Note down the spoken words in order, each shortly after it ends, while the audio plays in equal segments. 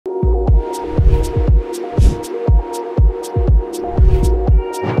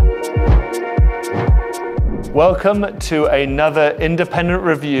Welcome to another independent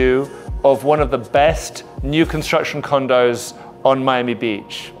review of one of the best new construction condos on Miami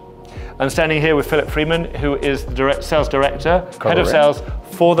Beach. I'm standing here with Philip Freedman, who is the sales director, head of sales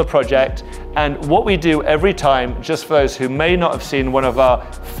for the project. And what we do every time, just for those who may not have seen one of our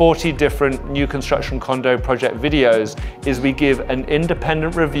 40 different new construction condo project videos, is we give an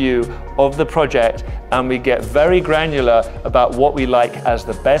independent review of the project and we get very granular about what we like as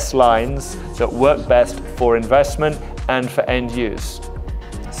the best lines that work best for investment and for end use.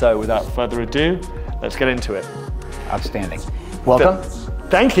 So without further ado, let's get into it. Outstanding. Welcome.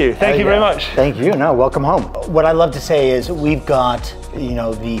 Thank you. Thank you very much. Thank you. No, welcome home. What I love to say is we've got,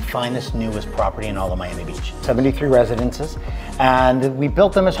 the finest, newest property in all of Miami Beach. 73 residences, and we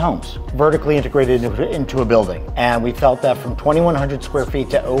built them as homes, vertically integrated into a building. And we felt that from 2,100 square feet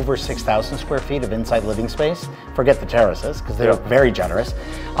to over 6,000 square feet of inside living space, forget the terraces, because they're very generous,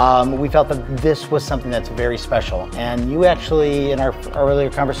 we felt that this was something that's very special. And you actually, in our earlier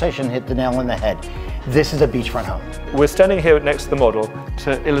conversation, hit the nail on the head. This is a beachfront home. We're standing here next to the model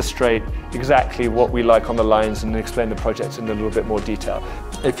to illustrate exactly what we like on the lines and explain the project in a little bit more detail.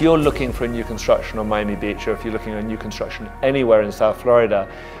 If you're looking for a new construction on Miami Beach, or if you're looking at a new construction anywhere in South Florida,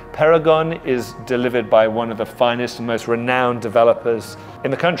 Perigon is delivered by one of the finest and most renowned developers in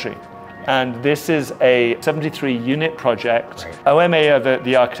the country. And this is a 73 unit project. OMA are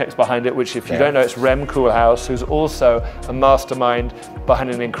the architects behind it, which if you don't know, it's Rem Koolhaus, who's also a mastermind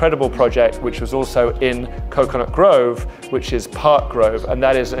behind an incredible project, which was also in Coconut Grove, which is Park Grove. And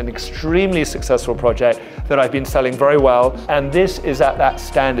that is an extremely successful project that I've been selling very well. And this is at that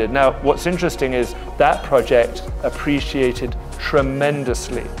standard. Now, what's interesting is that project appreciated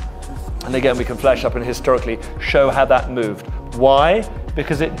tremendously. And again, we can flash up and historically show how that moved. Why?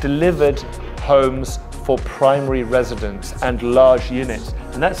 Because it delivered homes for primary residents and large units.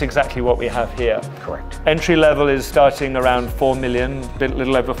 And that's exactly what we have here. Correct. Entry level is starting around 4 million, a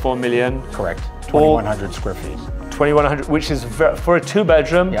little over 4 million. Correct. 2,100 square feet. 2,100, which is for a two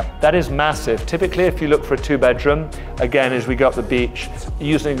bedroom, that is massive. Typically, if you look for a two bedroom, again, as we go up the beach,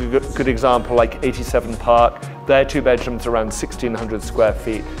 using a good example like 87 Park, their two bedrooms are around 1,600 square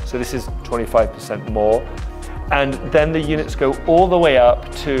feet. So this is 25% more. And then the units go all the way up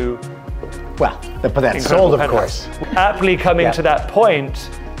to, well, but that's sold, of course. Aptly coming to that point,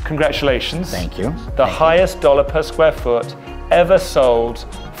 congratulations. Thank you. The highest dollar per square foot ever sold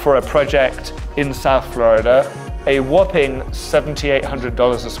for a project in South Florida, a whopping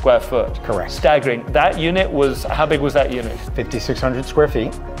 $7,800 a square foot. Correct. Staggering. That unit was, how big was that unit? 5,600 square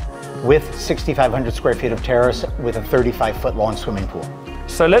feet with 6,500 square feet of terrace with a 35-foot long swimming pool.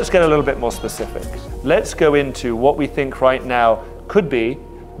 So let's get a little bit more specific. Let's go into what we think right now could be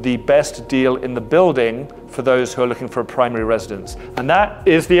the best deal in the building for those who are looking for a primary residence. And that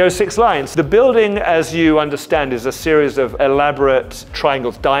is the 06 lines. The building, as you understand, is a series of elaborate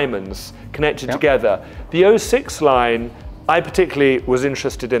triangles, diamonds connected together. The 06 line, I particularly was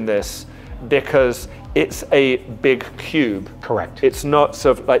interested in this because it's a big cube. Correct. It's not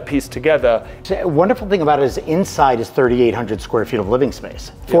sort of like pieced together. The wonderful thing about it is inside is 3,800 square feet of living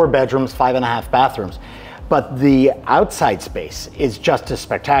space. 4 bedrooms, 5.5 bathrooms. But the outside space is just as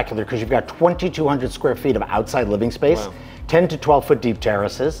spectacular because you've got 2,200 square feet of outside living space, 10 to 12 foot deep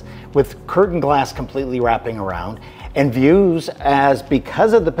terraces with curtain glass completely wrapping around, and views as,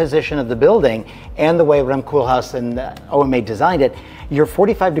 because of the position of the building and the way Rem Koolhaus and OMA designed it, you're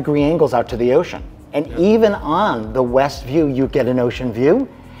 45-degree angles out to the ocean. And even on the west view, you get an ocean view,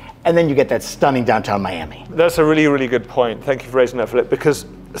 and then you get that stunning downtown Miami. That's a really, really good point. Thank you for raising that, Philip, because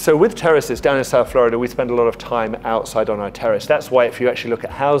so with terraces down in South Florida, we spend a lot of time outside on our terrace. That's why if you actually look at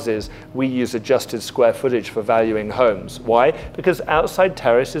houses, we use adjusted square footage for valuing homes. Why? Because outside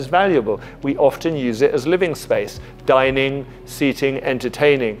terrace is valuable. We often use it as living space, dining, seating,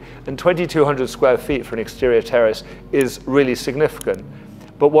 entertaining. And 2,200 square feet for an exterior terrace is really significant.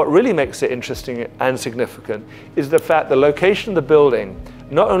 But what really makes it interesting and significant is the fact the location of the building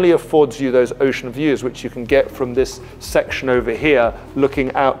not only affords you those ocean views, which you can get from this section over here,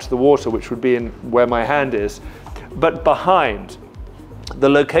 looking out to the water, which would be in where my hand is, but behind, the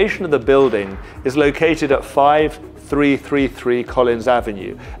location of the building is located at 5333 Collins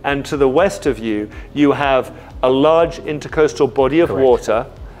Avenue. And to the west of you, you have a large intercoastal body of water,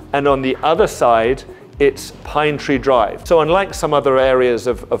 and on the other side, it's Pine Tree Drive. So unlike some other areas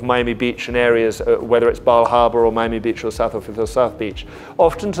of Miami Beach and areas, whether it's Bal Harbour or Miami Beach or South or Fifth or South Beach,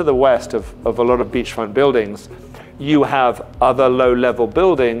 often to the west of a lot of beachfront buildings, you have other low-level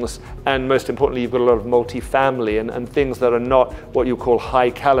buildings, and most importantly, you've got a lot of multifamily and things that are not what you call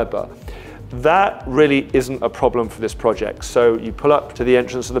high caliber. That really isn't a problem for this project. So you pull up to the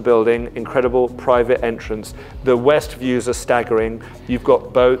entrance of the building, incredible private entrance. The west views are staggering. You've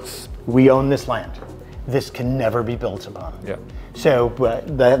got boats. We own this land. This can never be built upon. Yeah. So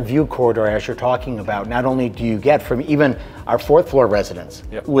the view corridor, as you're talking about, not only do you get from even our 4th floor residence,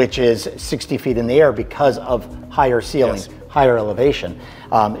 Yep. which is 60 feet in the air because of higher ceiling, Yes. higher elevation.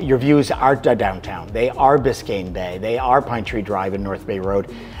 Your views are downtown. They are Biscayne Bay. They are Pine Tree Drive and North Bay Road,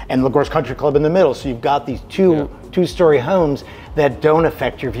 and Lagos Country Club in the middle. So you've got these two-story homes that don't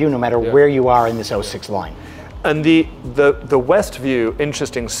affect your view no matter where you are in this 06 line. And the west view,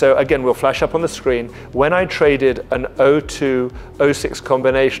 interesting. So again, we'll flash up on the screen. When I traded an 02-06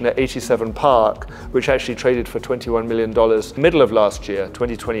 combination at 87 Park, which actually traded for $21 million middle of last year,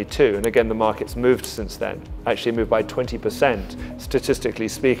 2022, and again, the market's moved since then, actually moved by 20%, statistically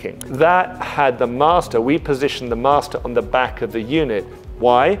speaking. That had the master, we positioned the master on the back of the unit.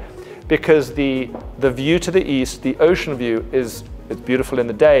 Why? Because the view to the east, the ocean view, it's beautiful in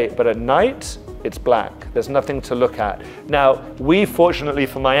the day, but at night, it's black. There's nothing to look at. Now, we, fortunately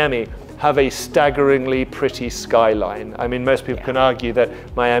for Miami, have a staggeringly pretty skyline. I mean, most people can argue that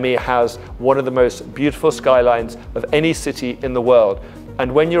Miami has one of the most beautiful skylines of any city in the world.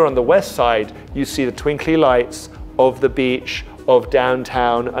 And when you're on the west side, you see the twinkly lights of the beach, of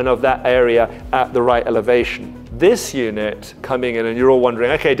downtown, and of that area at the right elevation. This unit coming in, and you're all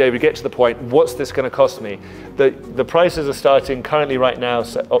wondering, okay, David, get to the point, what's this going to cost me? The prices are starting currently right now,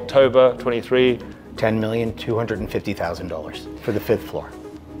 so October 23. $10,250,000 for the 5th floor.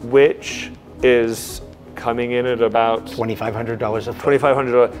 Which is coming in at about $2,500 a foot.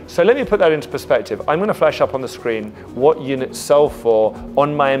 $2,500. So let me put that into perspective. I'm going to flash up on the screen what units sell for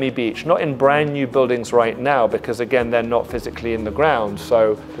on Miami Beach, not in brand new buildings right now, because again, they're not physically in the ground,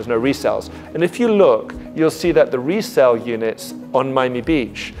 so there's no resales. And if you look, you'll see that the resale units on Miami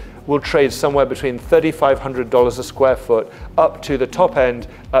Beach will trade somewhere between $3,500 a square foot up to the top end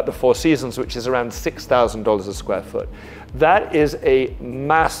at the Four Seasons, which is around $6,000 a square foot. That is a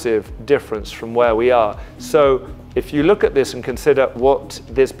massive difference from where we are. So if you look at this and consider what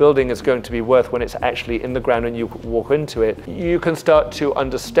this building is going to be worth when it's actually in the ground and you walk into it, you can start to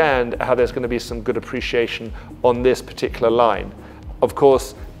understand how there's going to be some good appreciation on this particular line. Of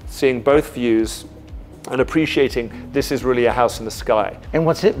course, seeing both views and appreciating this is really a house in the sky. And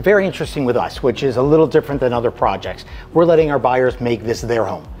what's very interesting with us, which is a little different than other projects, we're letting our buyers make this their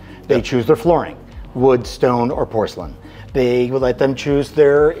home. They choose their flooring, wood, stone, or porcelain. They will let them choose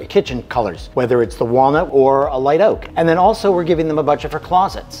their kitchen colors, whether it's the walnut or a light oak. And then also we're giving them a budget for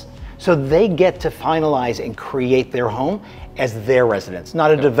closets. So they get to finalize and create their home as their residence,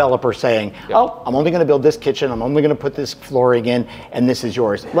 not a developer saying, oh, I'm only going to build this kitchen, I'm only going to put this flooring in, and this is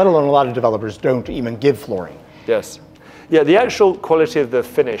yours. Let alone a lot of developers don't even give flooring. Yes. Yeah, the actual quality of the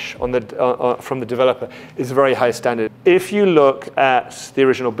finish on the, from the developer is very high standard. If you look at the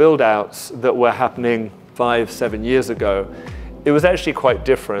original build-outs that were happening 5-7 years ago, it was actually quite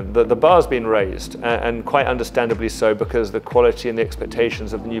different. The bar's been raised, and quite understandably so, because the quality and the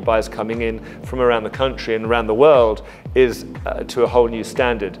expectations of the new buyers coming in from around the country and around the world is to a whole new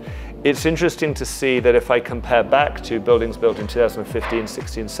standard. It's interesting to see that if I compare back to buildings built in 2015,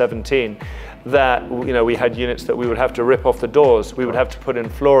 16, 17, that we had units that we would have to rip off the doors, we would have to put in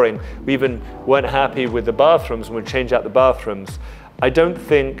flooring, we even weren't happy with the bathrooms and would change out the bathrooms. I don't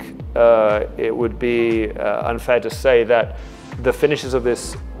think it would be unfair to say that the finishes of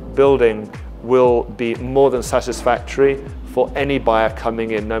this building will be more than satisfactory for any buyer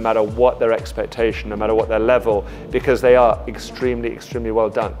coming in, no matter what their expectation, no matter what their level, because they are extremely, extremely well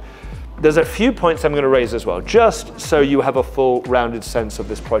done. There's a few points I'm going to raise as well, just so you have a full rounded sense of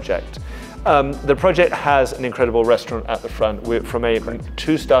this project. The project has an incredible restaurant at the front from a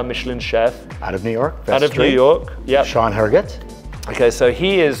 2-star Michelin chef. Out of New York. Out of New York, yeah. Sean Herget. Okay, so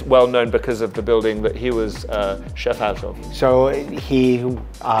he is well known because of the building that he was chef out of. So he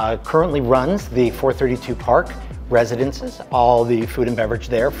currently runs the 432 Park residences, all the food and beverage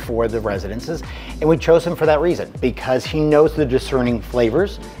there for the residences. And we chose him for that reason, because he knows the discerning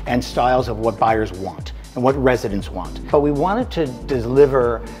flavors and styles of what buyers want and what residents want. But we wanted to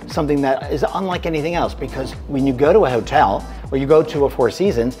deliver something that is unlike anything else, because when you go to a hotel or you go to a Four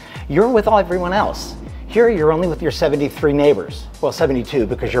Seasons, you're with everyone else. Here, you're only with your 73 neighbors. Well, 72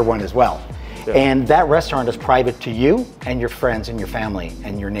 because you're one as well. Yeah. And that restaurant is private to you and your friends and your family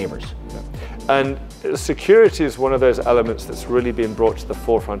and your neighbors. Yeah. And security is one of those elements that's really been brought to the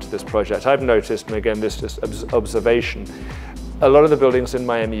forefront of this project. I've noticed, and again, this is just observation, A lot of the buildings in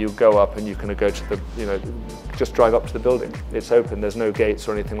Miami, you go up and you can go to the, just drive up to the building. It's open, there's no gates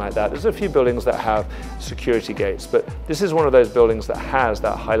or anything like that. There's a few buildings that have security gates, but this is one of those buildings that has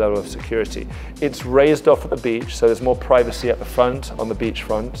that high level of security. It's raised off at the beach, so there's more privacy at the front, on the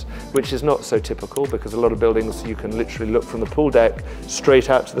beachfront, which is not so typical because a lot of buildings you can literally look from the pool deck straight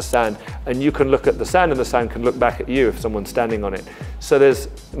out to the sand, and you can look at the sand and the sand can look back at you if someone's standing on it. So there's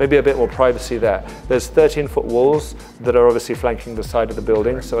maybe a bit more privacy there. There's 13-foot walls that are obviously flanking the side of the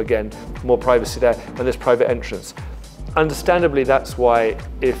building, so again, more privacy there, and there's private entrance. Understandably, that's why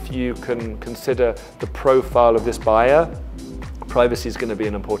if you can consider the profile of this buyer, privacy is going to be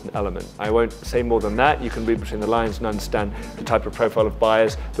an important element. I won't say more than that. You can read between the lines and understand the type of profile of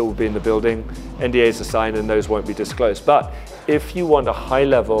buyers that will be in the building. NDAs are signed and those won't be disclosed. But if you want a high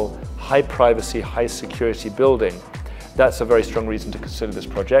level, high privacy, high security building, that's a very strong reason to consider this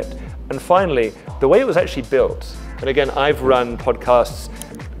project. And finally, the way it was actually built, and again, I've run podcasts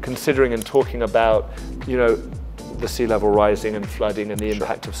considering and talking about, the sea level rising and flooding and the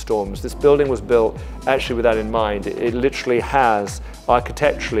impact of storms. This building was built actually with that in mind. It literally has,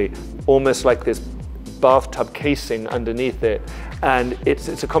 architecturally, almost like this bathtub casing underneath it. And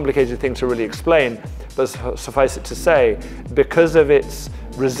it's a complicated thing to really explain, but suffice it to say, because of its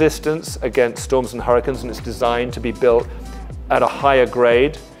resistance against storms and hurricanes and it's designed to be built at a higher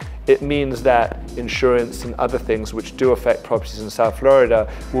grade, it means that insurance and other things which do affect properties in South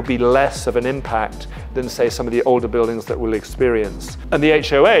Florida will be less of an impact than, say, some of the older buildings that we'll experience. And the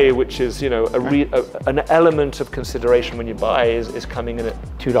HOA, which is, an element of consideration when you buy, is coming in at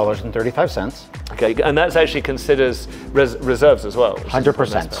 $2.35. Okay, and that's actually considers reserves as well.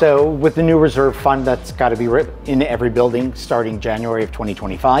 100%. So with the new reserve fund that's got to be written in every building starting January of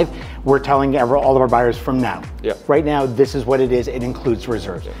 2025, we're telling all of our buyers from now. Yeah. Right now, this is what it is. It includes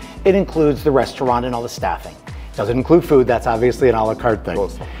reserves. Yeah. It includes the restaurant and all the staffing. It doesn't include food. That's obviously an a la carte thing.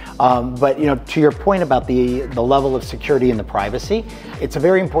 But to your point about the level of security and the privacy, it's a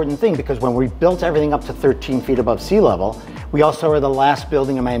very important thing because when we built everything up to 13 feet above sea level, we also are the last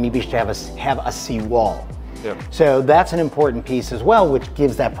building in Miami Beach to have a sea wall. Yeah. So that's an important piece as well, which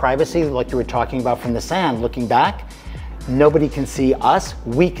gives that privacy, like you were talking about from the sand, looking back. Nobody can see us.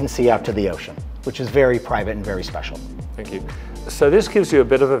 We can see out to the ocean, which is very private and very special. Thank you. So this gives you a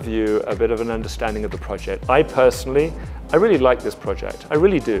bit of a view, a bit of an understanding of the project. I really like this project. I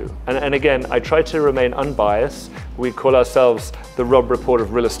really do. And again, I try to remain unbiased. We call ourselves the Rob Report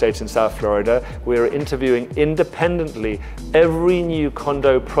of real estate in South Florida. We're interviewing independently every new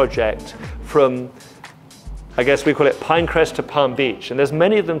condo project from, I guess we call it Pinecrest to Palm Beach, and there's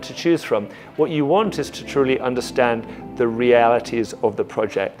many of them to choose from. What you want is to truly understand the realities of the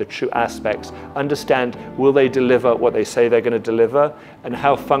project, the true aspects, understand will they deliver what they say they're going to deliver, and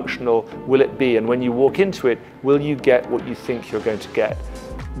how functional will it be, and when you walk into it, will you get what you think you're going to get?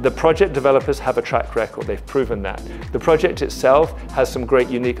 The project developers have a track record, they've proven that. The project itself has some great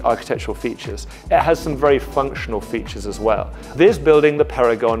unique architectural features. It has some very functional features as well. This building, the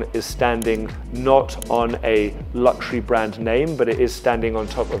Perigon, is standing not on a luxury brand name, but it is standing on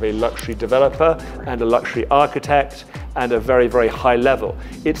top of a luxury developer and a luxury architect and a very, very high level.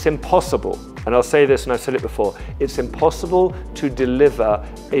 It's impossible, and I'll say this and I've said it before, it's impossible to deliver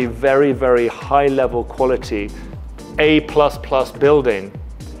a very, very high level quality A++ building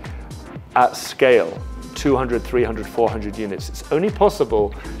at scale, 200, 300, 400 units. It's only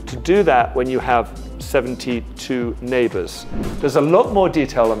possible to do that when you have 72 neighbors. There's a lot more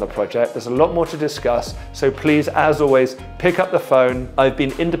detail on the project, there's a lot more to discuss, so please, as always, pick up the phone. I've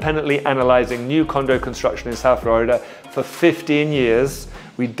been independently analyzing new condo construction in South Florida for 15 years.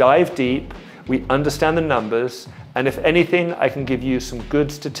 We dive deep, we understand the numbers, and if anything, I can give you some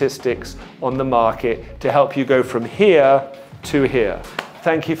good statistics on the market to help you go from here to here.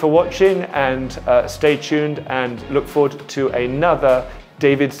 Thank you for watching, and stay tuned and look forward to another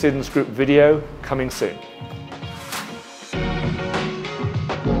David Siddons Group video coming soon.